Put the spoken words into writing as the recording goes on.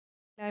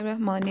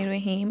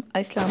Bismillahirrahmanirrahim.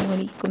 Assalamu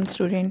alaikum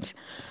students.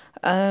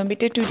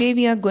 Beta, today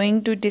we are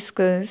going to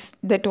discuss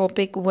the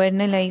topic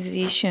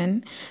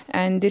vernalization,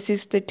 and this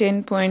is the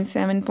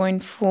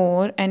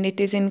 10.7.4 and it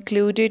is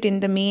included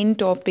in the main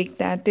topic,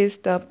 that is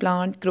the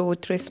plant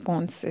growth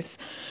responses.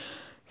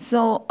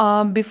 So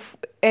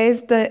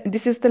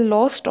this is the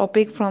last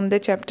topic from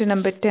the chapter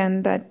number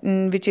 10 that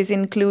which is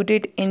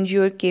included in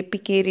your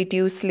KPK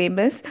reduced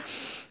syllabus.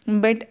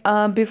 But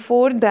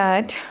before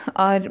that,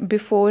 or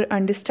before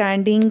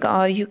understanding,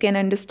 or you can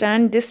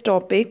understand this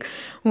topic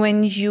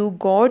when you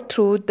go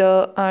through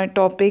the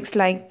topics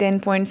like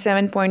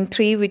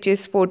 10.7.3, which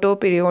is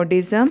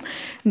photoperiodism,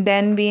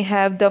 then we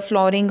have the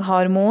flowering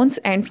hormones,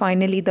 and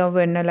finally the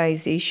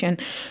vernalization.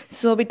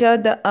 So beta,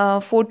 the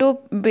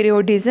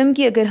photoperiodism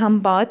की अगर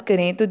हम बात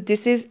करें तो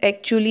this is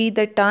actually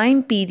the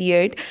time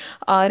period,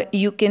 or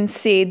you can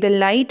say the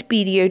light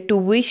period to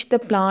which the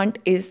plant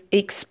is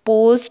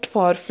exposed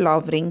for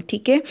flowering.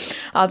 ठीक है,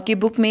 आपकी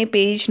book में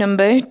पेज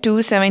नंबर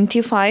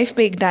 275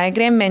 पे एक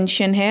डायग्राम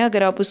मेंशन है,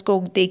 अगर आप उसको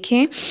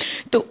देखें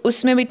तो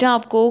उसमें बेटा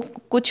आपको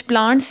कुछ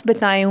प्लांट्स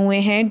बताए हुए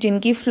हैं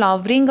जिनकी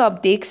फ्लावरिंग आप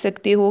देख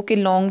सकते हो कि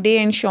long day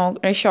and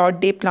short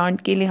day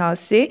plant के लिहाज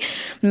से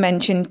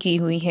मेंशन की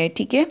हुई है।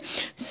 ठीक है,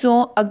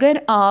 सो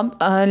अगर आप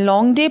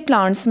लॉन्ग डे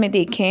प्लांट्स में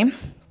देखें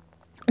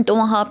तो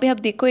वहाँ पे आप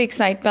देखो एक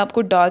साइड पे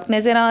आपको डार्क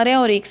नज़र आ रहा है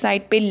और एक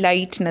साइड पे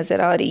लाइट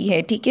नज़र आ रही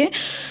है। ठीक है,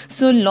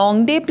 so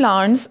long day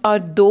plants are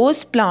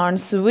those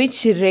plants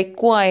which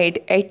required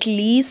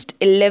at least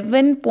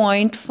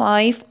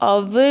 11.5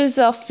 hours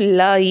of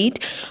light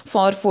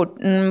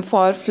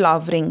for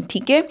flowering.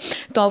 ठीक है,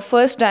 तो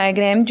फर्स्ट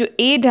डायग्राम जो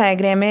ए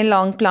डायग्राम है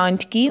लॉन्ग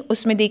प्लांट की,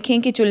 उसमें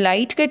देखें कि जो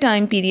लाइट का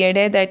टाइम पीरियड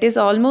है दैट इज़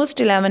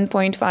ऑलमोस्ट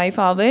 11.5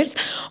 आवर्स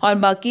और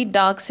बाकी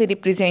डार्क से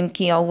रिप्रेजेंट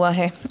किया हुआ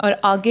है और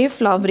आगे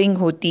फ्लावरिंग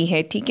होती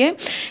है। ठीक है,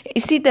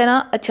 इसी तरह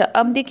अच्छा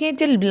अब देखें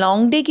जब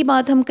लॉन्ग डे की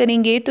बात हम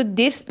करेंगे तो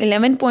this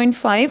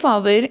 11.5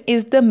 our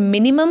is the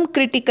minimum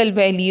critical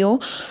value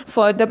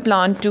for the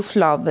plant to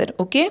flower.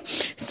 Okay,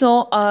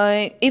 so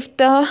if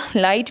the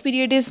light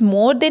period is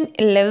more than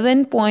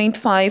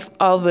 11.5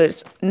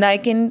 hours,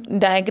 like in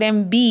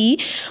diagram B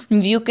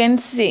you can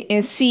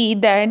see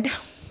that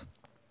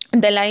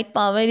the light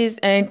power is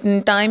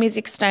time is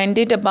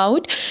extended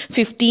about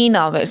 15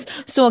 hours.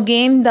 So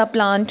again the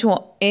plant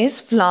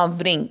is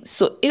flowering.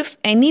 So if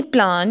any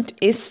plant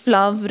is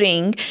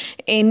flowering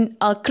in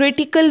a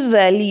critical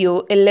value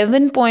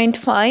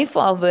 11.5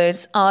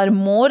 hours or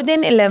more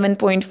than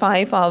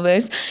 11.5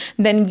 hours,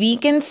 then we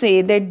can say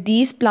that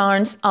these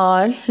plants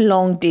are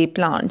long day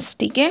plants.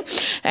 ठीक है,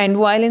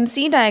 and while in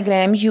C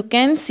diagram you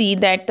can see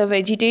that the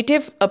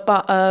vegetative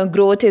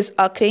growth is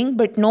occurring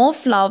but no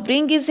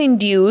flowering is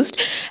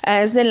induced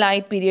as the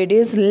light period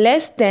is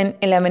less than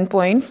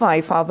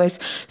 11.5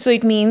 hours. So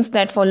it means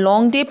that for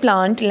long day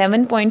plant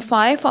 11.5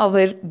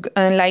 hour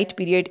light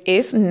period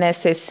is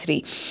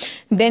necessary.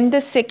 Then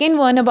the second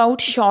one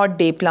about short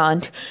day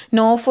plant.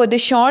 Now for the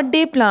short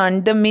day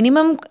plant the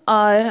minimum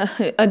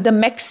the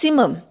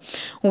maximum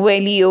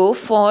value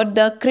for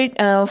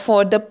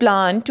the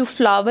plant to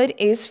flower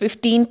is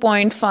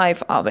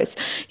 15.5 hours.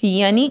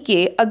 यानी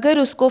कि अगर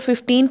उसको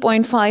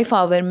 15.5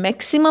 our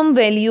maximum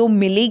value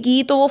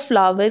मिलेगी तो वो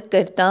flower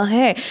करता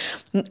है,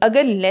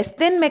 अगर लेस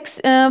देन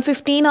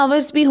 15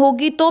 आवर्स भी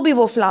होगी तो भी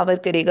वो फ्लावर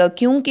करेगा,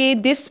 क्योंकि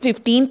this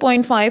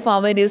 15.5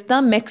 our is the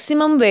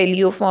maximum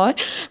value for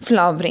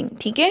flowering.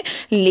 ठीक है,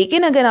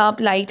 लेकिन अगर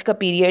आप लाइट का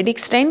पीरियड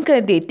एक्सटेंड कर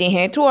देते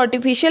हैं थ्रू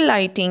आर्टिफिशियल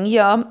लाइटिंग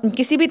या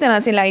किसी भी तरह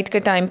से लाइट का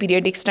टाइम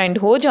पीरियड एक्सटेंड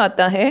हो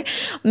जाता है,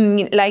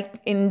 like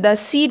in the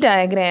C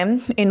diagram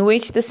in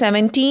which the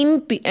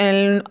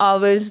 17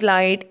 hours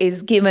light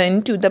is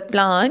given to the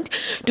plant,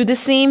 to the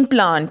same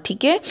plant.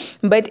 ठीक है,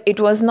 but it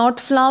was not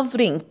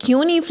flowering.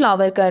 क्यों नहीं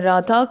फ्लावर कर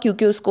रहा था?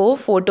 क्योंकि उसको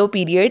फोटो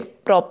पीरियड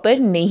प्रॉपर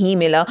नहीं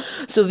मिला।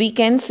 So we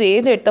can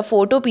say that the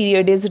photo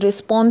period is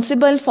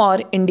responsible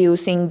for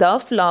inducing the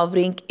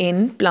flowering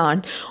in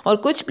plant. और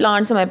कुछ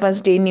प्लांट्स हमारे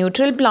पास डे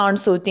न्यूट्रल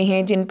प्लांट्स होते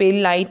हैं जिन पे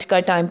लाइट का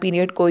टाइम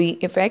पीरियड कोई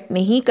इफेक्ट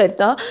नहीं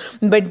करता,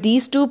 but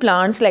these two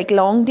plants like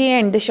long day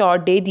and the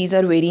short day, these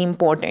are very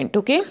important.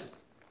 Okay,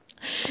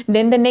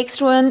 then the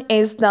next one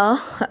is the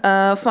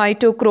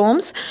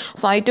phytochromes.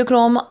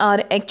 Phytochrome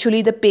are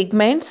actually the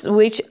pigments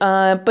which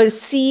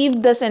perceive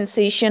the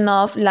sensation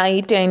of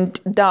light and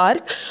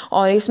dark,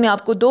 और इसमें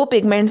आपको दो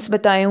pigments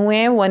बताए हुए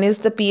हैं, one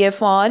is the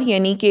PFR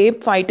यानी कि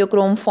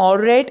phytochrome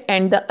forward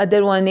and the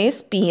other one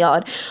is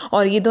PR,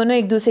 और ये दोनों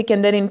एक दूसरे के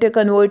अंदर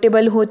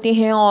इंटरकन्वर्टेबल होते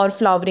हैं और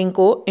फ्लावरिंग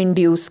को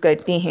इंड्यूस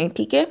करते हैं।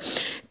 ठीक है,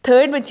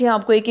 थर्ड बच्चे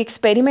आपको एक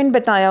एक्सपेरिमेंट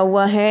बताया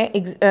हुआ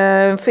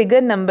है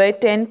फिगर नंबर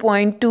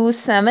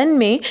 10.27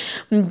 में,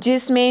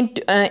 जिसमें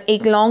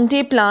एक लॉन्ग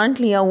डे प्लांट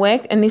लिया हुआ है,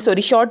 नहीं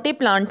सॉरी शॉर्ट डे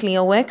प्लांट लिया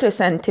हुआ है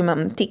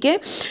क्रिसेंथेमम। ठीक है,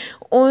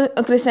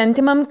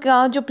 क्रिसेंथेमम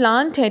का जो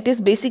प्लांट है it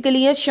is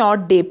basically a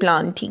short day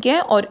plant, ठीक है।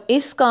 और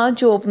इसका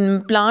जो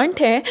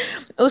प्लांट है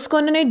उसको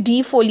उन्होंने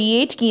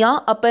डीफोलिएट किया,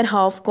 अपर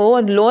हाफ को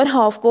और लोअर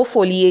हाफ को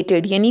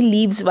फोलिएटेड यानी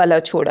लीव्स वाला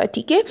छोड़ा,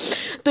 ठीक है।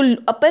 तो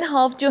अपर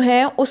हाफ जो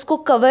है उसको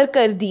कवर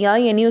कर दिया,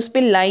 यानी उस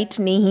पर लाइट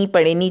नहीं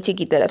पड़े नीचे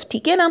की तरफ,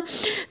 ठीक है ना।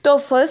 तो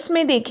फर्स्ट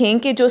में देखें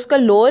कि जो उसका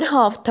लोअर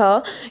हाफ था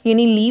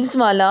यानी लीव्स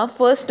वाला,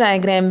 फर्स्ट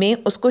डायग्राम में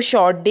उसको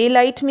शॉर्ट डे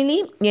लाइट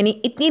मिली, यानी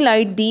इतनी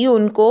लाइट दी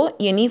उनको,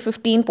 यानी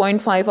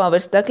 15.5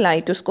 आवर्स तक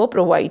लाइट उसको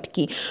प्रोवाइड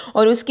की।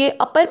 और उसके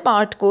अपर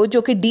पार्ट को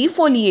जो कि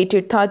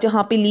डीफोलिएटेड था,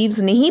 जहाँ पे लीव्स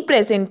नहीं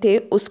प्रेजेंट थे,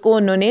 उसको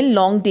उन्होंने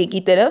लॉन्ग डे की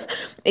तरफ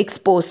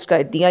एक्सपोज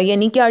कर दिया,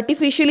 यानी कि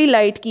आर्टिफिशियली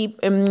लाइट की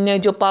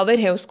जो पावर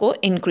है उसको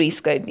इंक्रीज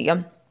कर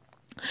दिया।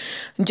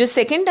 जो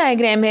सेकंड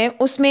डायग्राम है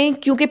उसमें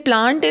क्योंकि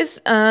plant is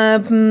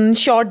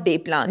short day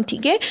plant,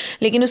 ठीक है,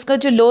 लेकिन उसका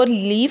जो लोअर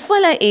लीफ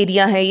वाला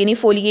एरिया है यानी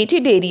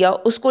फोलिएटेड एरिया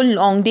उसको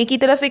लॉन्ग डे की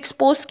तरफ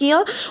एक्सपोज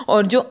किया,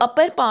 और जो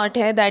अपर पार्ट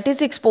है that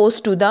is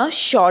expose to the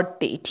short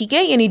day, ठीक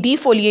है, यानी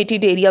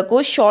डीफोलिएटेड एरिया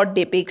को शॉर्ट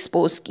डे पे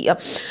एक्सपोज किया।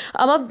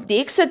 अब आप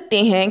देख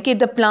सकते हैं कि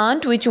the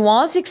plant which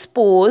was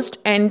exposed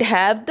and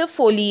have the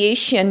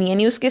foliation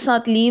यानी उसके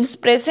साथ लीव्स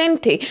प्रेजेंट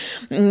थे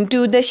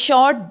to the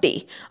short day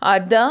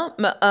are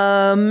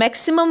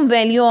the maximum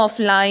value of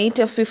light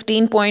of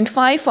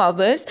 15.5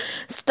 hours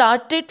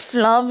started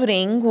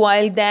flowering,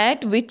 while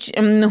that which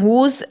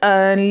whose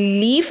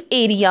leaf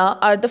area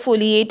or the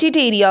foliated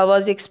area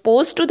was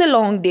exposed to the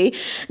long day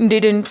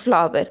didn't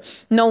flower.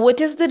 Now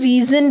what is the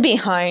reason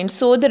behind?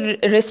 So the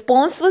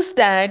response was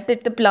that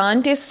the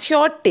plant is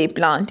short day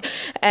plant,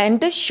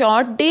 and the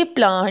short day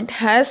plant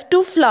has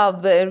to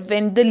flower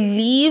when the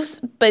leaves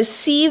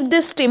perceive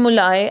the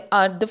stimuli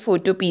at the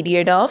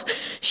photoperiod of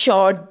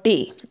short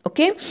day.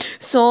 Okay,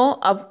 so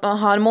a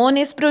hormone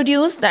is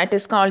produced that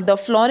is called the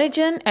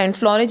floragen, and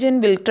floragen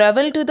will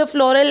travel to the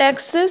floral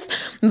axis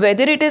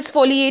whether it is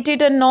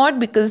foliated or not,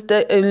 because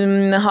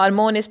the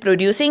hormone is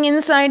producing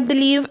inside the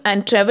leaf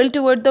and travel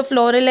toward the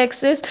floral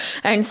axis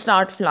and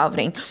start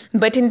flowering.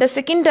 But in the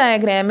second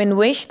diagram in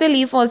which the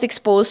leaf was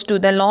exposed to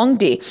the long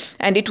day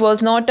and it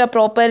was not a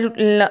proper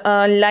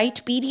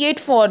light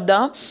period for the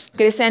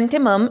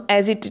chrysanthemum,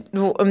 as it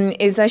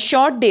is a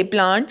short day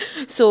plant,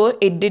 so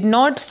it did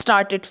not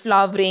started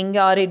flowering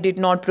or it did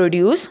not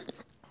produce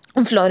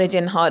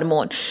floragen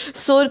hormone.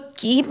 So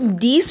keep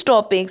these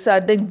topics or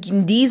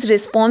these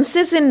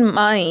responses in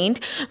mind.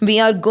 We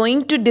are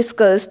going to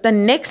discuss the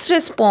next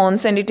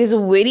response, and it is a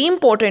very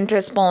important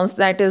response,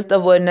 that is the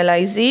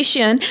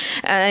vernalization.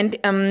 And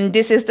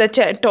this is the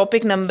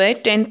topic number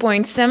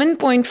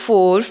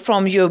 10.7.4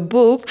 from your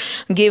book,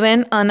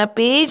 given on a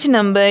page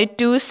number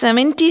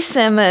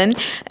 277.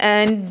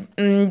 And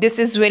this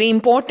is very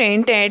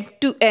important,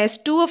 as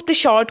two of the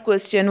short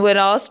questions were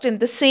asked in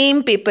the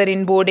same paper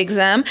in board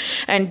exam,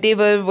 and they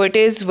were what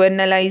is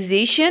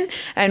vernalization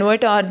and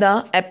what are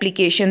the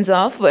applications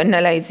of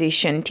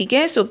vernalization, ठीक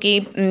है। So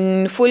keep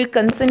full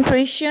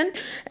concentration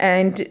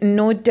and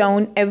note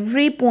down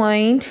every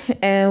point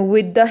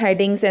with the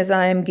headings as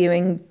I am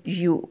giving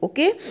you,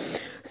 okay.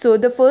 So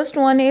the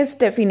first one is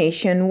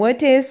definition.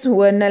 What is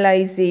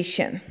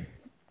vernalization?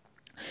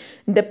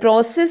 The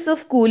process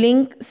of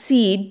cooling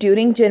seed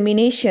during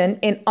germination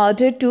in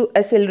order to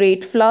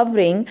accelerate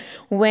flowering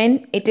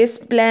when it is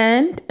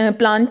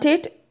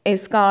planted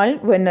is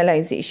called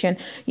vernalization.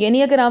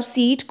 यानी अगर आप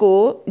seed को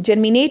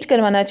germinate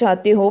करवाना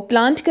चाहते हो,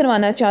 plant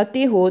करवाना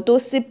चाहते हो, तो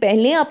उससे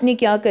पहले आपने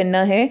क्या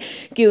करना है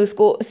कि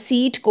उसको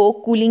सीड को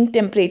कूलिंग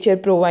टेम्परेचर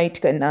प्रोवाइड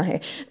करना है।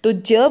 तो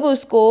जब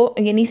उसको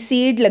यानी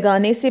सीड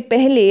लगाने से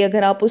पहले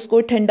अगर आप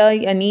उसको ठंडा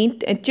यानी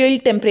चिल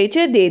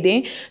टेम्परेचर दे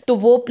दें, तो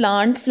वो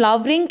प्लांट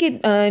फ्लावरिंग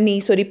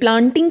के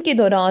प्लांटिंग के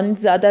दौरान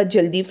ज़्यादा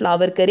जल्दी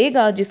फ्लावर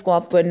करेगा, जिसको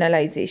आप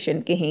वर्नलाइजेशन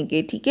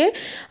कहेंगे, ठीक है।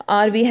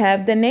 और we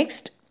have the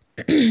next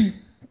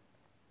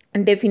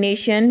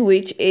definition,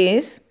 which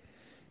is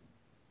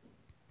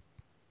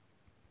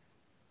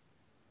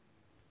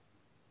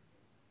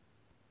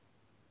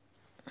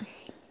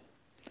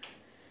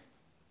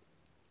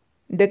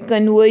the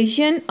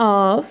conversion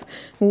of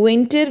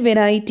winter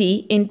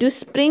variety into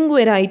spring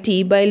variety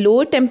by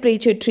low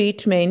temperature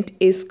treatment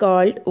is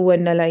called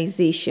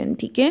vernalization,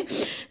 ठीक है।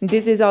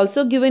 This is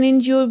also given in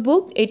your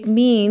book. It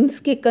means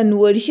कि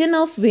conversion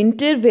of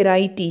winter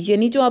variety,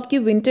 यानी जो आपकी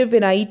winter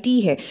variety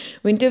है,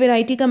 winter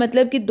variety का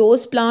मतलब कि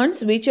those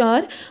plants which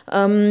are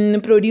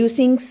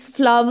producing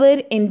flower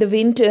in the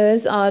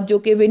winters, और जो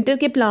कि winter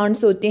के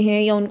plants होते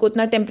हैं या उनको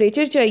उतना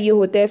temperature चाहिए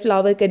होता है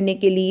flower करने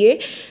के लिए,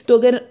 तो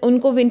अगर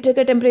उनको winter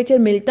का temperature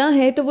मिलता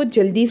है तो वो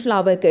जल्दी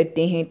फ्लावर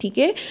करते हैं, ठीक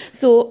है।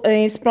 सो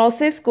इस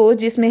प्रोसेस को,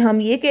 जिसमें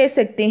हम ये कह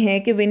सकते हैं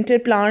कि विंटर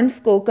प्लांट्स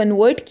को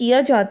कन्वर्ट किया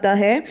जाता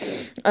है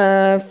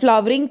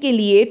फ्लावरिंग के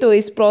लिए, तो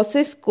इस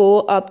प्रोसेस को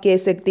आप कह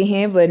सकते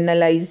हैं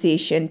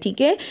वर्नलाइजेशन,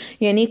 ठीक है,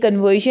 यानी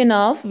conversion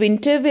of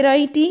winter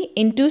variety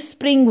into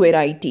spring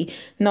variety.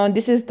 Now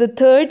this is the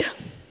third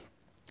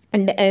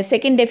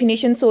second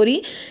definition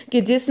sorry,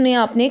 कि जिसमें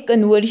आपने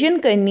कन्वर्जन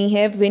करनी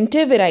है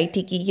विंटर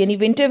वैरायटी की, यानी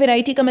विंटर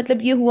वैरायटी का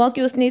मतलब ये हुआ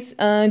कि उसने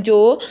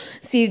जो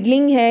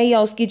सीडलिंग है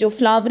या उसकी जो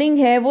फ्लावरिंग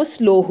है वो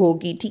स्लो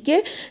होगी, ठीक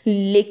है।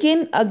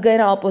 लेकिन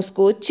अगर आप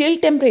उसको चिल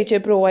टेम्परेचर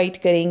प्रोवाइड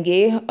करेंगे,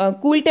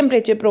 कूल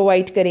टेम्परेचर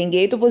प्रोवाइड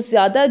करेंगे, तो वो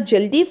ज़्यादा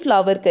जल्दी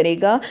फ्लावर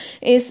करेगा।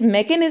 इस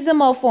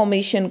मैकेनिज़्म ऑफ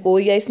फॉर्मेशन को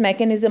या इस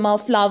मैकेनिज़्म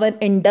ऑफ फ्लावर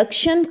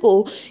इंडक्शन को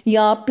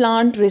या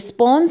प्लांट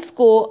रिस्पॉन्स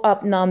को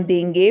आप नाम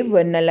देंगे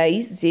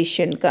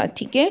वर्नलाइजेशन का,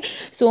 ठीक है।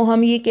 सो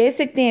हम ये कह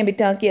सकते हैं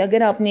बेटा कि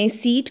अगर आपने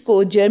सीड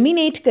को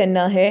जर्मिनेट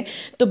करना है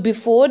तो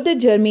before the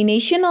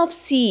germination of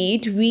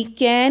seed we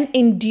can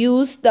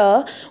induce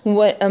the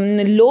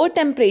low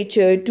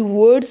temperature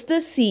towards the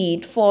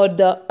seed for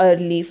the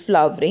early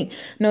flowering.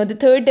 Now the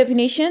third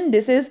definition,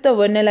 this is the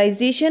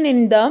vernalization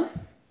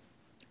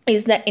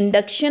is the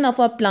induction of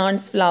a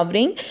plant's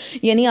flowering,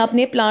 यानी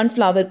आपने plant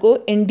flower को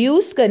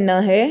induce करना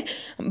है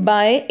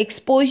bye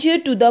exposure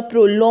to the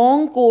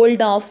prolong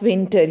cold of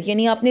winter,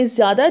 यानी आपने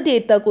ज़्यादा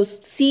देर तक उस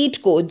सीड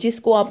को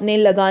जिसको आपने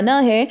लगाना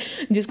है,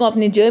 जिसको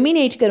आपने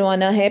जर्मिनेट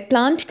करवाना है,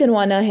 प्लांट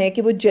करवाना है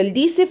कि वो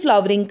जल्दी से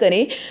फ्लावरिंग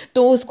करे,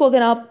 तो उसको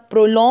अगर आप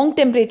प्रोलॉन्ग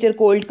टेम्परेचर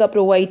कोल्ड का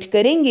प्रोवाइड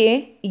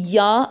करेंगे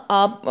या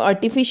आप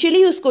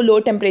आर्टिफिशियली उसको लो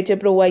टेम्परेचर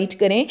प्रोवाइड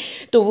करें,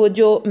 तो वो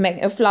जो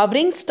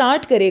फ्लावरिंग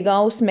स्टार्ट करेगा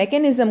उस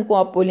मैकेनिज़्म को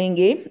आप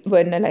बोलेंगे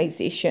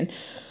वर्नलाइजेशन.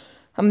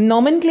 हम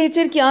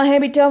नॉमेनक्लेचर क्या है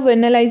बेटा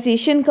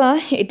वर्नलाइजेशन का?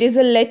 It is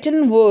a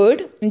Latin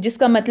word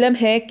जिसका मतलब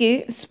है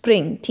कि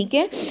स्प्रिंग, ठीक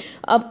है।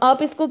 अब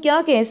आप इसको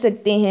क्या कह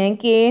सकते हैं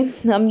कि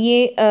हम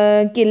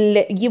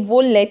ये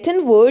वो लैटिन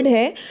वर्ड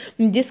है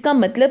जिसका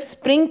मतलब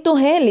स्प्रिंग तो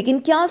है, लेकिन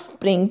क्या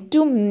spring?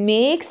 To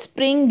make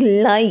spring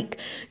like,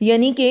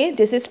 यानी कि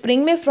जैसे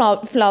स्प्रिंग में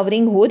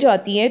फ्लावरिंग हो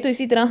जाती है, तो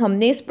इसी तरह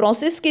हमने इस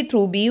प्रोसेस के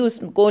थ्रू भी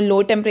उसको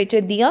लो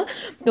टेम्परेचर दिया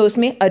तो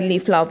उसमें अर्ली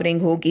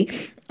फ्लावरिंग होगी.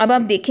 अब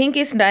आप देखें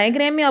कि इस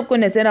डायग्राम में आपको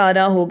नज़र आ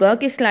रहा होगा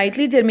कि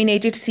स्लाइटली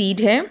जर्मिनेटेड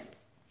सीड है,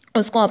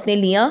 उसको आपने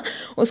लिया,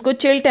 उसको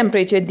चिल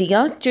टेम्परेचर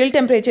दिया, चिल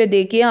टेम्परेचर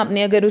देके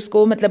आपने अगर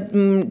उसको मतलब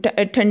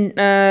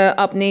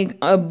आपने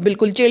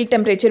बिल्कुल चिल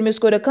टेम्परेचर में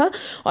उसको रखा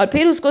और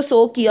फिर उसको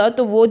सोक किया,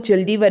 तो वो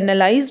जल्दी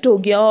वर्नलाइज्ड हो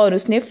गया और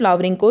उसने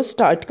फ्लावरिंग को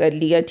स्टार्ट कर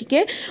लिया, ठीक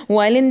है.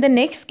 While in the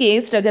next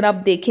case अगर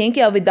आप देखें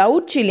कि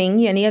विदाउट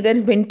चिलिंग, यानी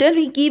अगर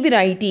विंटर की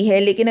वैरायटी है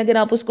लेकिन अगर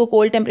आप उसको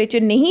कोल्ड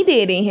टेम्परेचर नहीं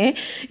दे रहे हैं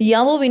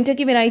या वो विंटर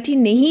की वैरायटी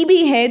नहीं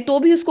भी है तो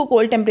भी उसको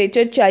कोल्ड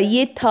टेम्परेचर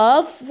चाहिए था.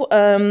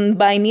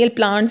 बाइनियल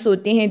प्लांट्स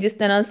होते हैं जिस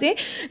तरह से,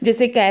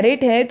 जैसे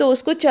कैरेट है तो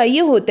उसको चाहिए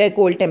होता है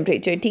कोल्ड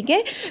टेम्परेचर, ठीक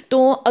है.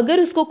 तो अगर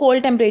उसको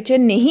कोल्ड टेम्परेचर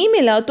नहीं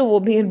मिला तो वो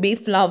भी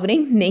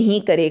फ्लावरिंग नहीं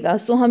करेगा.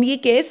 सो हम ये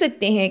कह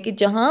सकते हैं कि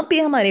जहाँ पे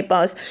हमारे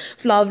पास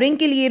फ्लावरिंग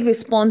के लिए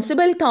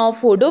रिस्पॉन्सिबल था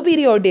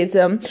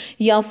फोटोपीरियोडिज्म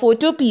या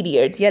फोटो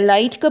पीरियड या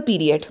लाइट का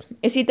पीरियड,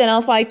 इसी तरह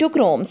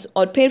फाइटोक्रोम्स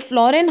और फिर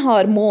फ्लोरन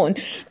हार्मोन,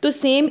 तो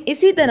सेम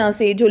इसी तरह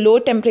से जो लो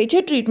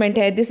टेम्परेचर ट्रीटमेंट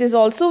है, this is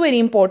also very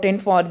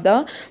important for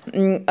the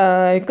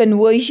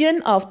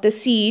conversion of the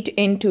seed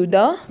into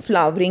the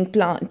flowering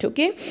plant.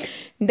 Okay,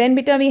 then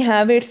beta we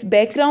have its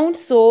background.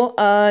 So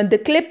the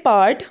clip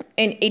part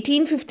in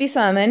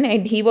 1857,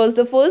 and he was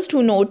the first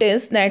who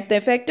noticed that the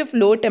effect of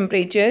low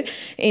temperature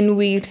in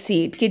wheat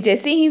seed, कि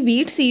जैसे ही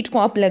wheat seed को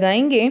आप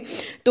लगाएंगे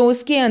तो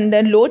उसके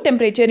अंदर low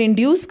temperature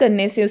induce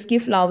करने से उसकी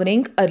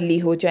फ्लावरिंग अर्ली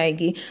हो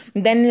जाएगी.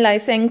 Then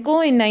Lysenko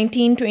in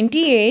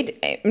 1928,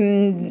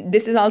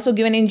 this is also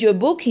given in your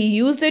book, he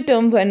used the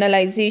term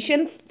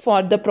vernalization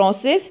for the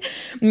process,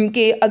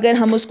 कि अगर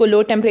हम उसको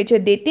लो टेम्परेचर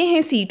देते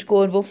हैं सीड को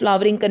और वो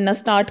फ्लावरिंग करना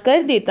स्टार्ट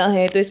कर देता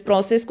है तो इस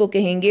प्रोसेस को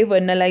कहेंगे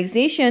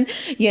वर्नलाइजेशन,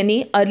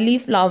 यानी अर्ली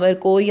फ्लावर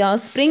को या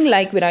स्प्रिंग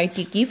लाइक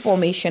वैरायटी की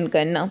फॉर्मेशन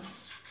करना.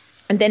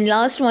 And then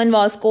last one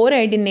was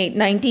Corred in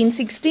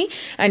 1960,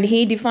 and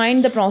he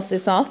defined the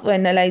process of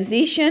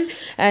vernalization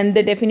and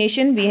the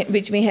definition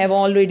which we have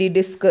already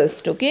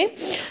discussed. Okay,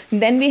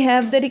 then we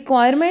have the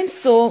requirements.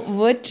 So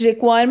what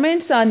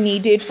requirements are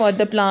needed for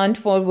the plant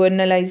for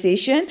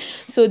vernalization?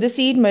 So the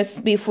seed must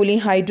be fully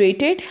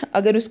hydrated.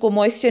 अगर उसको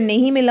moisture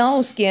नहीं मिला,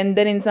 उसके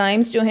अंदर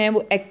enzymes जो हैं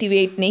वो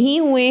activate नहीं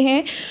हुए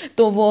हैं,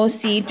 तो वो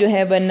seed जो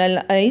है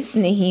vernalize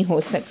नहीं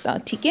हो सकता,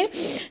 ठीक है.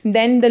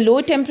 Then the low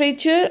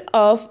temperature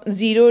of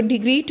 0 degree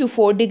to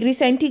 4 degree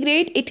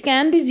centigrade, it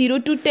can be 0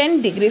 to 10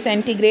 degree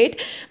centigrade,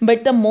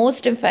 but the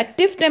most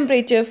effective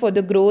temperature for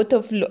the growth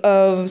of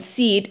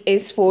seed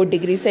is 4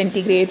 degree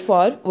centigrade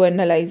for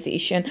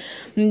vernalization.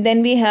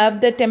 Then we have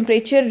the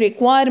temperature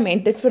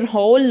requirement, that for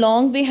how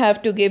long we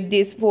have to give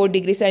this 4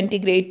 degree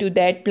centigrade to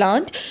that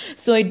plant.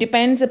 So it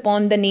depends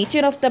upon the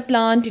nature of the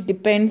plant, it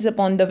depends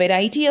upon the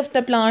variety of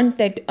the plant,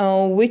 that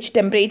which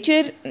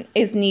temperature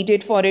is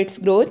needed for its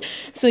growth.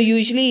 So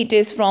usually it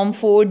is from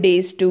 4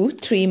 days to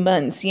 3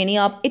 months, यानी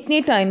आप इतने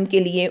time के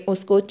लिए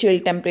उसको chill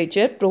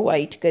temperature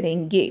provide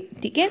करेंगे,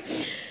 ठीक है.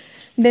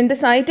 Then the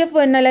site of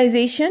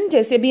vernalization,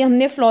 जैसे भी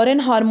हमने फ्लोरन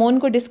हार्मोन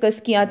को डिस्कस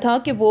किया था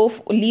कि वो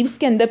लीव्स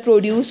के अंदर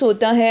प्रोड्यूस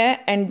होता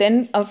है एंड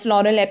देन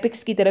फ्लोरल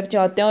एपिक्स की तरफ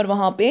जाता है और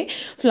वहाँ पे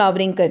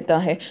फ्लावरिंग करता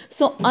है.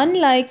 सो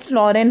अनलाइक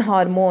फ्लोरन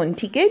हार्मोन,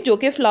 ठीक है, जो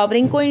कि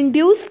फ्लावरिंग को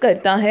इंड्यूस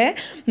करता है,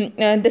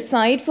 the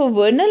site for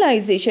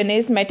vernalization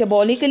is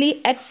metabolically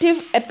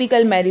active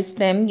apical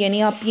meristem,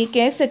 यानी आप ये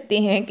कह सकते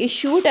हैं कि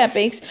शूट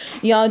एपिक्स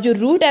या जो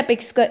रूट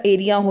एपिक्स का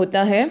एरिया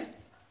होता है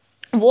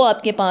वो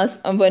आपके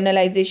पास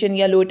वर्नलाइजेशन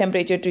या लो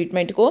टेम्परेचर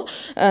ट्रीटमेंट को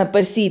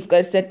परसीव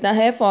कर सकता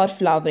है फॉर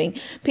फ्लावरिंग.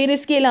 फिर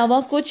इसके अलावा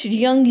कुछ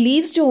यंग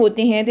लीव्स जो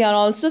होते हैं they are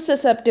also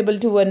susceptible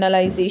to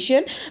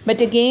vernalization,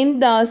 but again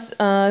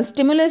the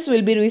stimulus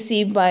will be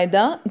received by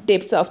the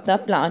tips of the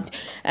plant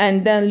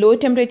and the low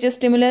temperature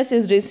stimulus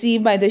is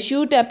received by the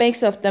shoot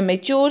apex of the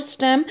mature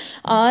stem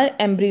और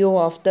embryo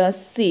of the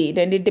seed,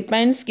 and it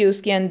depends कि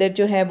उसके अंदर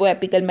जो है वो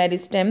apical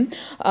meristem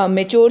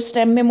mature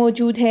stem में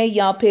मौजूद है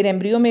या फिर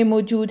एम्ब्रियो में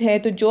मौजूद है.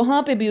 तो जो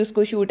पे भी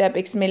उसको शूट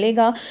एपिक्स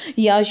मिलेगा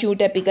या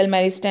शूट एपिकल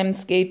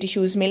मेरिस्टेम्स के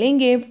टिश्यूज़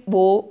मिलेंगे,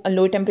 वो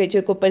लो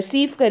टेम्परेचर को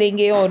परसीव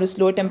करेंगे और उस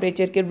लो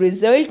टेम्परेचर के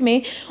रिजल्ट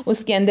में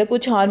उसके अंदर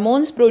कुछ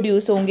हार्मोन्स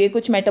प्रोड्यूस होंगे,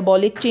 कुछ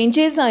मेटाबॉलिक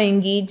चेंजेस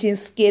आएंगी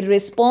जिसके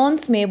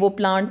रिस्पॉन्स में वो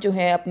प्लांट जो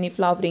है अपनी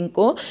फ्लावरिंग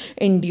को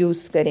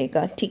इंड्यूस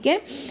करेगा. ठीक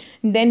है.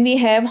 Then we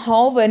have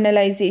how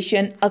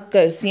vernalization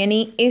occurs,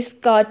 यानी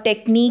इसका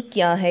टेक्निक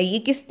क्या है, ये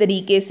किस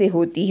तरीके से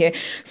होती है.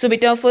 सो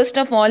बेटा फर्स्ट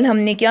ऑफ ऑल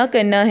हमने क्या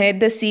करना है,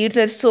 the seeds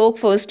are soak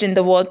first in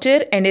the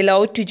water and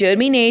allowed to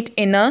germinate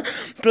in a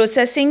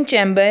processing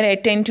chamber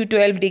eight 10 to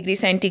 12 degree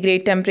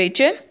centigrade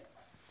temperature.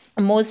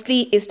 Mostly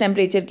इस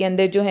टेम्परेचर के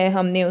अंदर जो है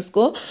हमने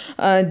उसको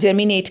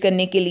जर्मिनेट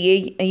करने के लिए,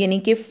 यानी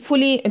कि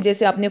फुली,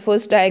 जैसे आपने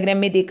फर्स्ट डायग्राम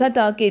में देखा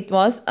था कि इट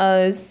वाज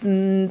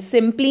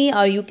सिंपली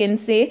और यू कैन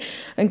से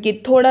कि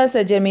थोड़ा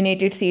सा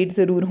जर्मिनेटेड सीड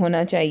ज़रूर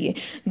होना चाहिए.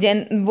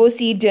 वो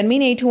सीड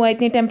जर्मिनेट हुआ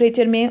इतने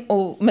टेम्परेचर में,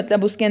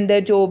 मतलब उसके अंदर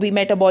जो भी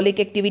मेटाबॉलिक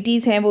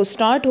एक्टिविटीज़ हैं वो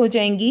स्टार्ट हो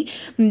जाएंगी.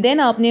 देन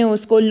आपने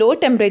उसको लो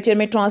टेम्परेचर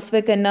में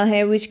ट्रांसफ़र करना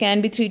है which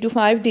can be 3 to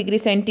 5 degree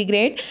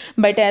centigrade,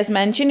 but as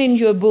mention in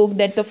your book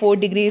that the 4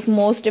 degree is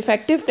most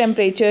effective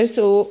temperature,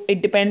 so it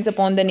depends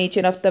upon the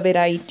nature of the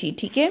variety.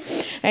 ठीक है.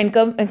 and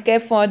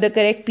kept for the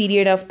correct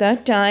period of the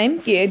time,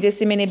 कि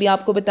जैसे मैंने भी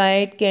आपको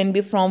बताया it can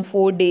be from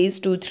 4 days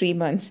to 3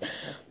 months.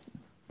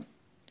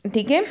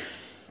 ठीक है.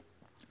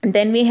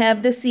 Then we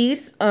have the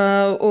seeds,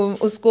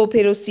 उसको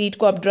फिर उस सीड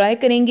को आप ड्राई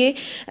करेंगे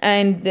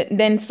and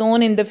then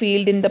Son in the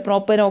field in the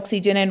proper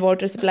oxygen and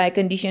water supply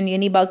condition,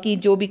 यानी बाकी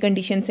जो भी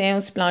कंडीशंस हैं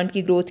उस प्लांट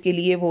की ग्रोथ के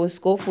लिए वो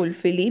उसको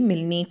फुलफिल ही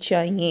मिलनी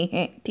चाहिए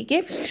हैं. ठीक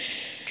है.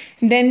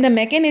 देन द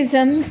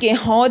मैकेनिज़्म के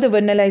how the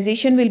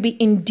vernalization will be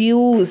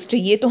induced,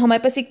 ये तो हमारे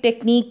पास एक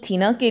टेक्निक थी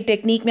ना, कि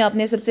टेक्निक में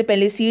आपने सबसे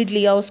पहले सीड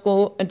लिया, उसको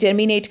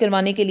जर्मिनेट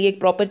करवाने के लिए एक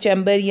प्रॉपर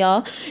चैम्बर या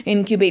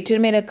इंक्यूबेटर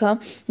में रखा,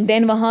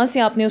 देन वहाँ से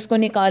आपने उसको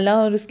निकाला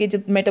और उसके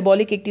जब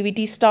मेटाबॉलिक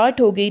एक्टिविटी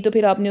स्टार्ट हो गई तो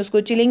फिर आपने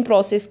उसको चिलिंग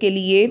प्रोसेस के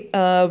लिए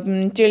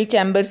चिल्ड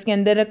चैम्बर्स के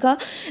अंदर रखा.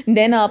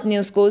 देन आपने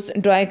उसको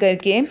ड्राई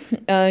करके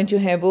जो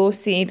है वो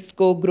सीड्स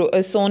को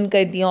सोन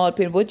कर दिया और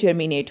फिर वो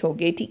जर्मिनेट हो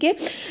गए. ठीक है.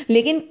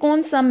 लेकिन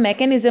कौन सा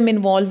मैकेनिज़्म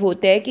इन्वॉल्व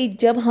होता है कि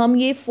जब हम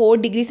ये 4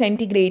 डिग्री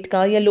सेंटीग्रेड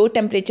का या लो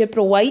टेम्परेचर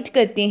प्रोवाइड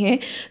करते हैं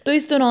तो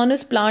इस दौरान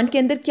उस प्लांट के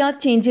अंदर क्या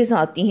चेंजेस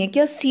आती हैं,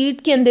 क्या सीड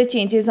के अंदर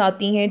चेंजेस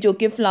आती हैं जो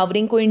कि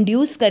फ्लावरिंग को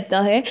इंड्यूस करता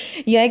है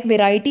या एक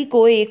वैरायटी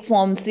को एक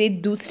फॉर्म से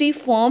दूसरी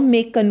फॉर्म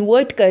में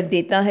कन्वर्ट कर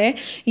देता है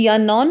या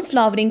नॉन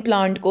फ्लावरिंग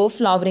प्लांट को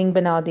फ्लावरिंग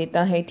बना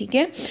देता है. ठीक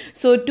है.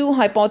 सो 2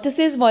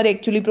 hypothesis were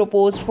actually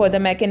proposed for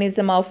the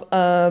mechanism of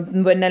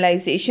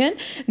vernalization.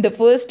 The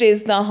first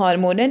is the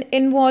hormonal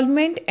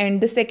involvement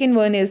and the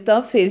second one is the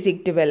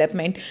phasic development.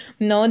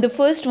 Now the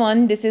first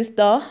one, this is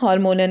the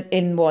hormonal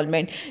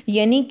involvement,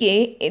 यानी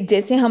कि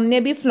जैसे हमने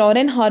अभी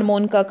फ्लोरन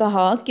hormone का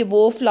कहा कि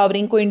वो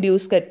flowering को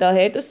इंड्यूस करता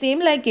है, तो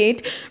सेम लाइक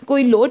इट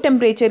कोई लो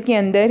टेम्परेचर के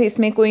अंदर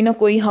इसमें कोई ना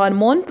कोई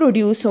हार्मोन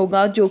प्रोड्यूस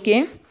होगा जो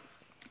कि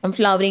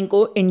फ्लावरिंग को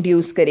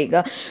इंड्यूस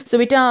करेगा. सो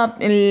बेटा आप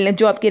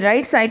जो आपके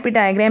राइट साइड पे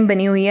डायग्राम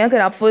बनी हुई है, अगर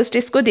आप फर्स्ट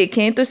इसको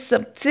देखें तो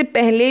सबसे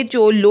पहले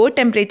जो लो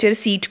टेम्परेचर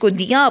सीड को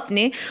दिया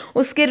आपने,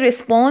 उसके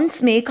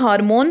रिस्पॉन्स में एक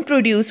हार्मोन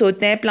प्रोड्यूस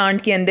होता है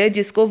प्लांट के अंदर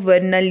जिसको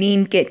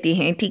वर्नलीन कहते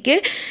हैं. ठीक है.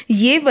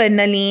 ये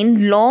वर्नलीन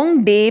लॉन्ग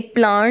डे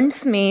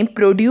प्लांट्स में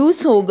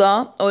प्रोड्यूस होगा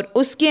और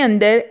उसके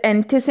अंदर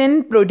एंथिसिन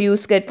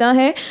प्रोड्यूस करता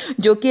है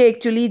जो कि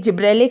एक्चुअली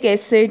जिब्रेलिक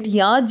एसिड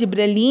या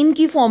जिब्रेलिन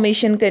की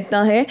फॉर्मेशन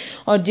करता है,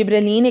 और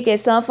जिब्रेलिन एक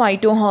ऐसा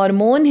फाइटो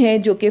हार्मोन है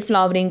जो कि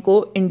फ्लावरिंग को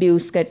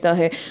इंड्यूस करता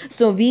है.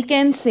 So we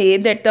can say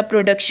that the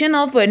production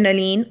of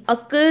वर्नलीन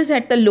occurs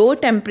at the low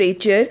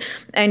temperature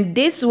and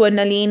this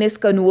वर्नलीन is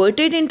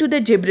converted into the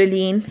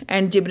gibberellin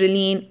and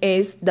gibberellin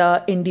is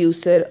the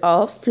inducer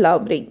of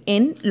flowering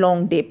in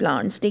long day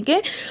plants. ठीक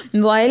है.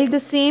 While the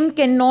same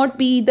can not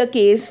be the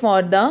case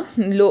for the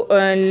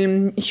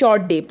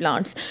short day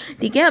plants.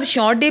 ठीक है. अब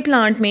short day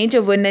plant में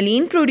जब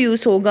वर्नलीन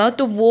produce होगा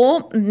तो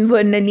वो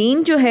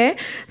वर्नलीन जो है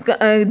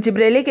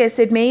जिब्रेलिक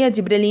एसिड में या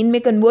जिब्रेलिन में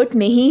कन्वर्ट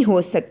नहीं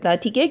हो सकता,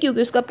 ठीक है,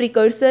 क्योंकि उसका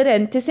प्रिकर्सर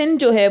एंथिसिन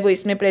जो है वो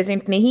इसमें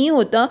प्रेजेंट नहीं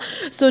होता.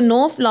 So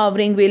no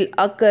flowering will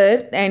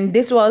occur, and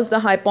this was the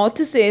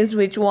hypothesis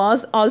which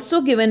was also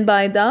given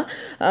by the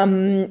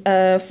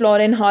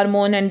फ्लोरन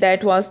hormone, and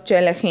that was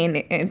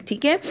चेलहेन.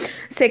 ठीक है.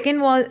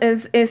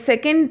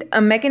 Second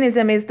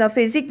mechanism is the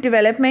phasic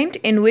development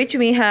in which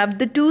we have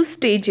the two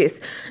stages.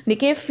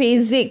 देखिए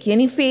phasic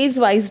यानी phase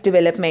wise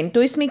development.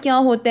 तो इसमें क्या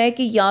होता है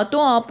कि या तो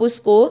आप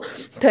उसको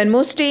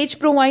थर्मो स्टेज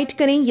प्रोवाइड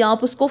करें या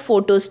आप उसको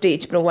फोटो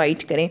स्टेज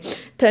प्रोवाइड करें.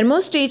 थर्मो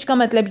स्टेज का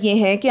मतलब ये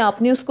है कि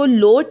आपने उसको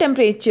low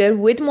temperature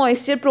with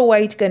moisture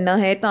provide करना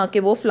है ताकि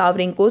वो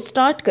फ्लावरिंग को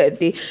स्टार्ट कर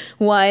दे.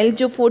 वाइल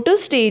जो फोटो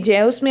स्टेज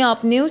है उसमें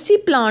आपने उसी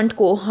प्लांट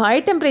को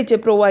हाई टेम्परेचर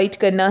प्रोवाइड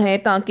करना है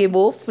ताकि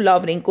वो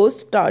फ्लावरिंग को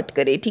स्टार्ट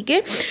करे. ठीक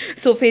है.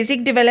 सो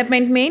फेजिक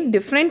डेवलपमेंट में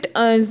डिफरेंट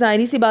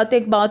जाहिर सी बात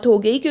एक बात हो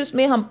गई कि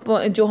उसमें हम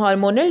जो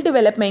हार्मोनल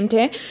डेवलपमेंट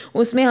है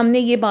उसमें हमने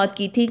ये बात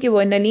की थी कि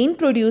वर्नलिन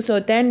प्रोड्यूस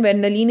होता है and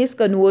वर्नलिन is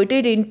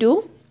converted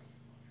into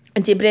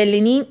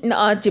gibberellin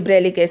और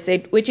gibberellic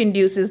acid which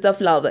induces the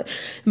flower.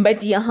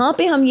 But यहाँ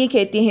पे हम ये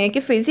कहते हैं कि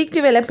फिजिक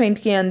डेवलपमेंट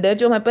के अंदर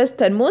जो हमारे पास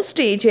थर्मो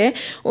स्टेज है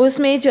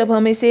उसमें जब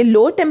हम इसे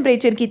लो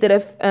टेम्परेचर की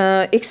तरफ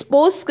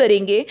एक्सपोज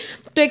करेंगे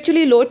तो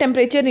एक्चुअली लो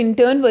टेम्परेचर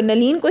इंटर्न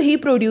वर्नलिन को ही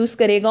प्रोड्यूस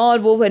करेगा और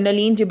वो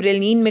वर्नलिन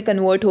जिब्रेलिन में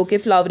कन्वर्ट होकर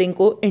फ्लावरिंग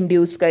को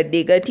इंड्यूस कर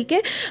देगा. ठीक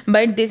है.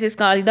 But this is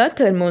called the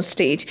thermo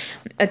stage.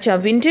 अच्छा,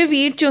 विंटर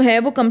वीट जो है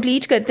वो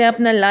कंप्लीट करता है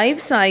अपना life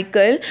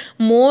cycle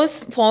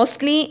most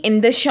fastly in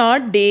the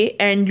short day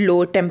and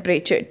low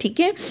temperature. ठीक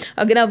है.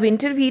 अगर आप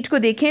विंटर वीट को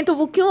देखें तो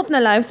वो क्यों अपना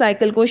लाइफ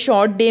साइकिल को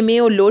शॉर्ट डे में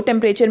और लो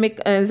टेम्परेचर में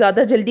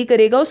ज़्यादा जल्दी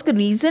करेगा. उसका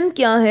रीज़न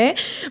क्या है?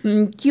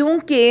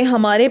 क्योंकि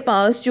हमारे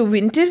पास जो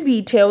विंटर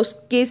वीट है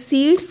उसके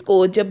सीड्स को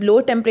जब लो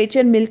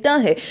टेम्परेचर मिलता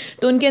है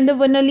तो उनके अंदर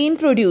वर्नलिन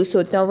प्रोड्यूस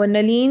होता है.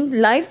 वर्नलिन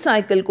लाइफ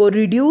साइकिल को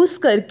रिड्यूस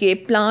करके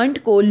प्लांट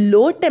को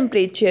लो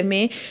टेम्परेचर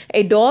में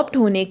एडॉप्ट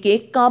होने के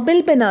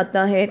काबिल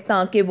बनाता है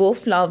ताकि वो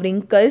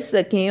फ्लावरिंग कर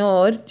सकें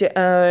और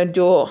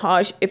जो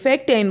हार्श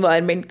इफेक्ट है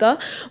एनवायरनमेंट का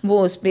वो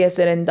उस पर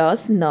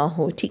असरअंदाज ना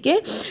हो. ठीक है.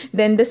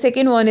 Then the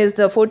second one is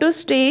the photo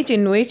stage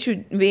in which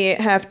we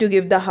have to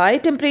give the high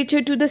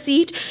temperature to the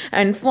seed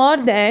and for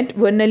that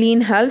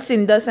वर्नलिन helps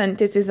in the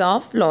synthesis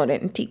of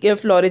fluorene. ठीक है.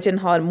 फ्लोरेजन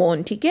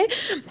हार्मोन. ठीक है.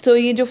 तो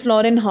ये जो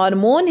फ्लोरेन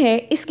हार्मोन है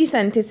इसकी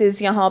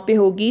synthesis यहाँ पे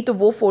होगी तो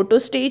वो फोटो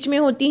स्टेज में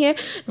होती है,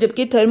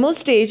 जबकि थर्मो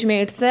स्टेज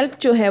में इटसेल्फ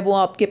जो है वो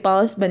आपके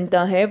पास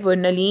बनता है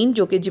वर्नलिन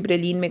जो कि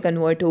जिब्रेलिन में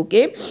कन्वर्ट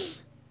होके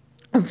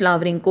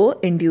फ्लावरिंग को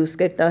इंड्यूस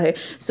करता है.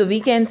 सो वी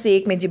कैन से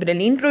एक में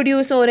जिब्रेलिन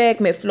प्रोड्यूस हो रहा है, एक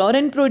में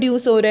फ्लोरेन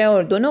प्रोड्यूस हो रहा है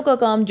और दोनों का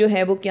काम जो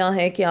है वो क्या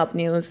है कि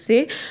आपने उससे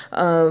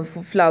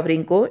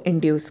फ्लावरिंग को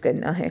इंड्यूस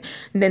करना है.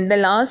 Then the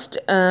last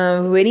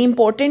very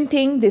important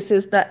thing, this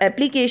is the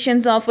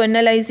applications of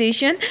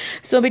vernalization.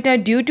 सो बेटा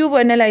due to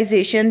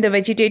vernalization the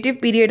vegetative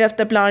period of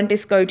the plant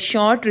is cut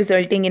short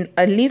resulting in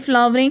early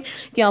flowering.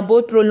 कि आप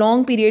बहुत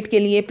प्रोलॉन्ग पीरियड के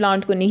लिए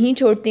plant को नहीं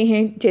छोड़ते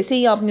हैं. जैसे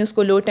ही आपने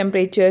उसको लो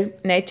टेम्परेचर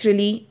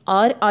नेचुरली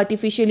और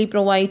आर्टिफिशियली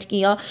प्रोवाइड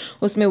किया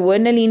उसमें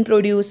वर्नलिन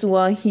प्रोड्यूस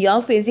हुआ या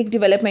फेजिक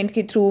डेवलपमेंट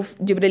के थ्रू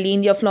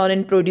जिब्रेलिन या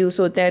फ्लोरेन प्रोड्यूस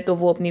होता है तो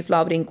वो अपनी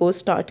फ्लावरिंग को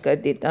स्टार्ट कर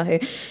देता है.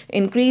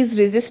 Increase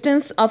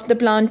resistance of the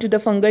plant to the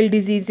fungal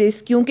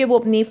diseases, क्योंकि वो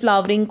अपनी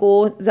फ्लावरिंग को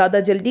ज़्यादा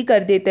जल्दी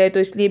कर देता है तो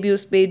इसलिए भी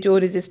उस पर जो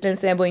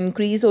रेजिस्टेंस है वो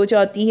इंक्रीज़ हो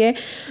जाती है.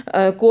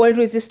 कोल्ड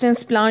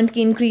रेजिस्टेंस प्लांट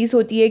की इंक्रीज़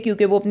होती है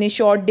क्योंकि वो अपने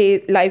शॉर्ट डे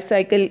लाइफ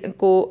साइकिल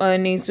को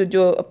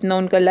जो अपना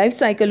उनका लाइफ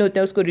साइकिल होता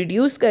है उसको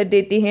रिड्यूस कर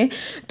देते हैं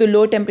तो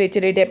लो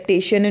टेम्परेचर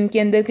एडेप्टेशन उनके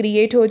अंदर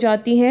क्रिएट हो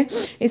जाती है.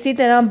 इसी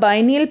तरह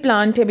बाइनियल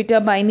प्लांट है बेटा.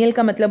 बाइनियल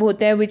का मतलब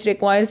होता है विच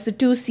रिक्वायर्स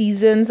 2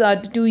 सीजन्स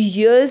और 2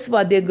 years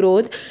for their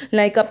growth.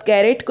 Like आप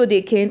कैरेट को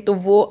देखें तो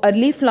वो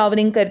अर्ली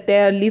फ्लावरिंग करता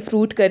है, अर्ली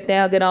फ्रूट करता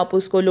है अगर आप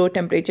उसको लो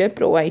टेम्परेचर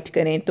प्रोवाइड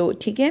करें तो.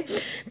 ठीक है.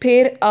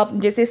 फिर आप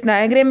जैसे इस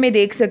डायग्राम में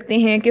देख सकते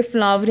हैं कि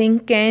flowering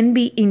can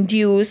be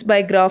induce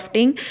bye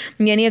grafting,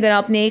 यानी अगर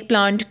आपने एक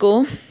प्लांट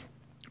को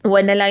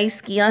वर्नलाइज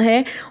किया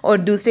है और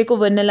दूसरे को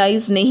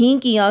वर्नलाइज नहीं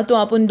किया तो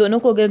आप उन दोनों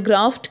को अगर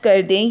ग्राफ्ट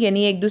कर दें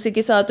यानी एक दूसरे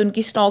के साथ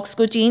उनकी स्टॉक्स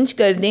को चेंज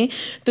कर दें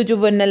तो जो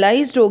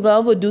वर्नलाइज्ड होगा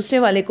वो दूसरे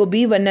वाले को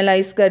भी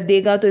वर्नलाइज कर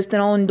देगा. तो इस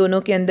तरह उन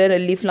दोनों के अंदर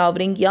अर्ली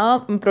फ्लावरिंग या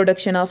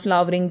प्रोडक्शन ऑफ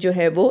फ्लावरिंग जो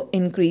है वो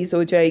इंक्रीज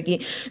हो जाएगी.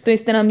 तो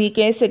इस तरह हम ये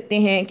कह सकते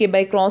हैं कि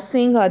बाय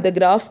क्रॉसिंग और the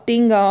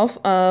grafting of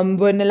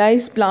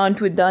vernalise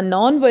plant with the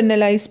non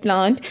vernalise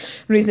plant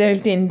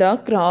result in the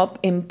crop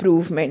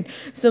improvement.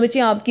 सो बच्चे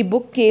आपकी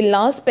बुक के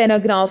लास्ट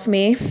पैराग्राफ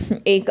में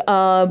एक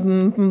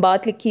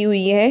बात लिखी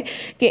हुई है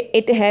कि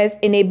it has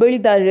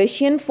enabled the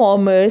Russian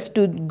farmers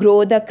to grow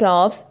the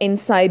crops in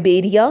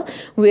Siberia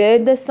where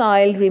the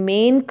soil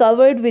remain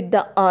covered with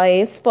the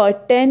ice for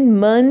 10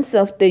 months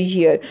of the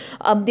year.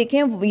 अब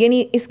देखें यानी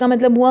इसका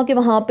मतलब हुआ कि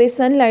वहाँ पे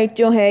सनलाइट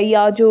जो है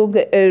या जो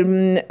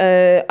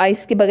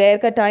आइस के बगैर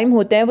का टाइम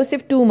होता है वो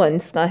सिर्फ 2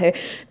 months का है.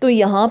 तो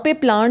यहाँ पे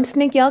प्लांट्स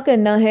ने क्या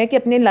करना है कि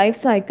अपने लाइफ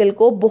साइकिल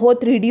को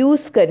बहुत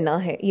रिड्यूस करना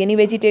है, यानी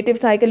वेजिटेटिव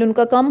साइकिल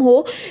उनका कम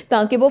हो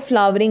ताकि वो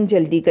फ्लावर फ्लावरिंग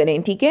जल्दी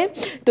करें, ठीक है।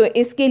 तो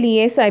इसके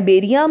लिए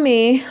साइबेरिया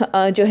में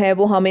जो है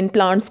वो हम इन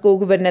प्लांट्स को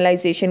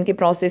वर्नलाइजेशन के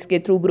प्रोसेस के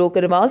थ्रू ग्रो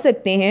करवा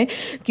सकते हैं,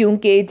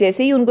 क्योंकि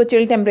जैसे ही उनको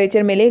चिल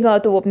टेम्परेचर मिलेगा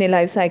तो वो अपने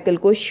लाइफ साइकिल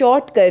को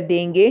शॉर्ट कर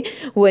देंगे,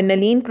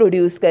 वर्नलिन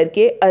प्रोड्यूस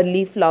करके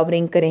अर्ली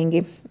फ्लावरिंग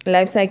करेंगे।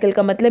 लाइफ साइकिल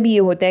का मतलब ये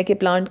होता है कि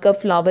प्लांट कब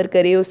फ्लावर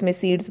करे, उसमें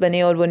सीड्स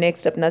बने और वो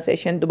नेक्स्ट अपना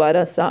सेशन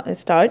दोबारा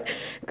स्टार्ट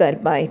कर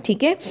पाए,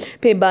 ठीक है।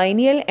 फिर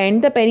biennial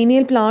and the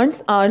perennial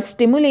plants are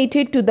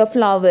stimulated to the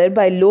flower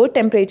bye low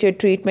temperature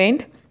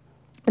treatment.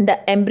 The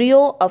embryo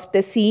of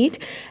the seed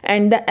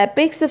and the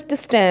apex of the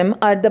stem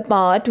are the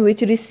part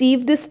which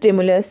receive the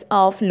stimulus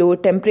of low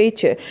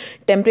temperature.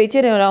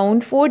 Temperature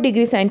around 4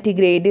 degrees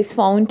centigrade is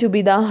found to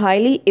be the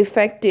highly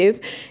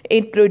effective.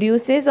 It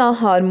produces a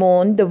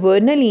hormone, the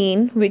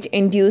vernalin, which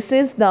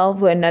induces the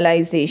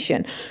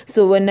vernalization.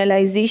 So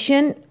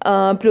vernalization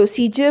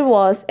procedure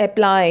was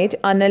applied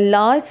on a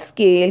large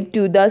scale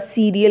to the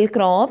cereal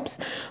crops,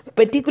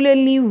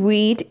 particularly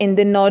wheat in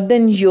the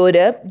northern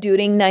Europe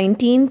during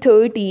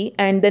 1930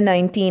 and the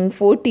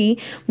 1940,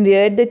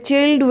 where the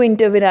chilled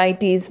winter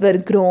varieties were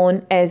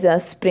grown as a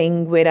spring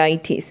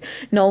varieties.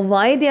 Now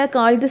why they are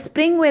called the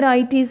spring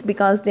varieties?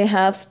 Because they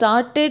have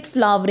started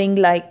flowering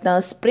like the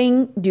spring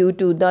due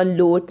to the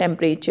low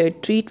temperature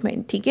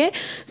treatment, ठीक है।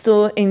 So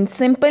in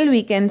simple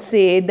we can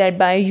say that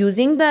by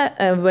using the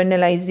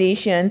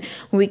vernalization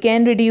we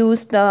can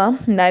reduce the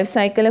life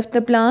cycle of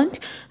the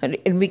plant,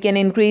 we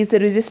can increase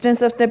the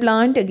resistance of the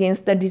plant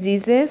against the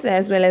diseases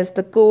as well as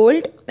the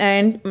cold,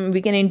 and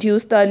we can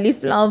induce the early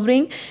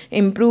flowering,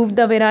 improve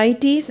the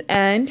varieties,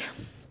 and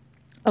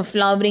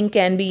flowering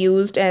can be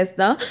used as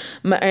the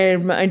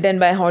done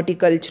by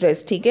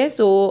horticulturist, ठीक है।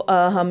 सो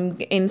हम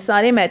इन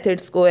सारे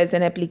methods को as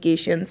an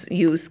applications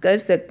use कर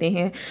सकते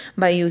हैं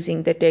by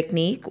using the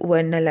technique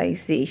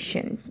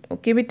vernalization.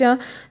 Okay बेटा,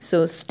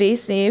 so stay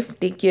safe,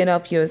 take care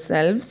of your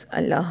selves,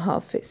 अल्लाह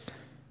हाफिज़।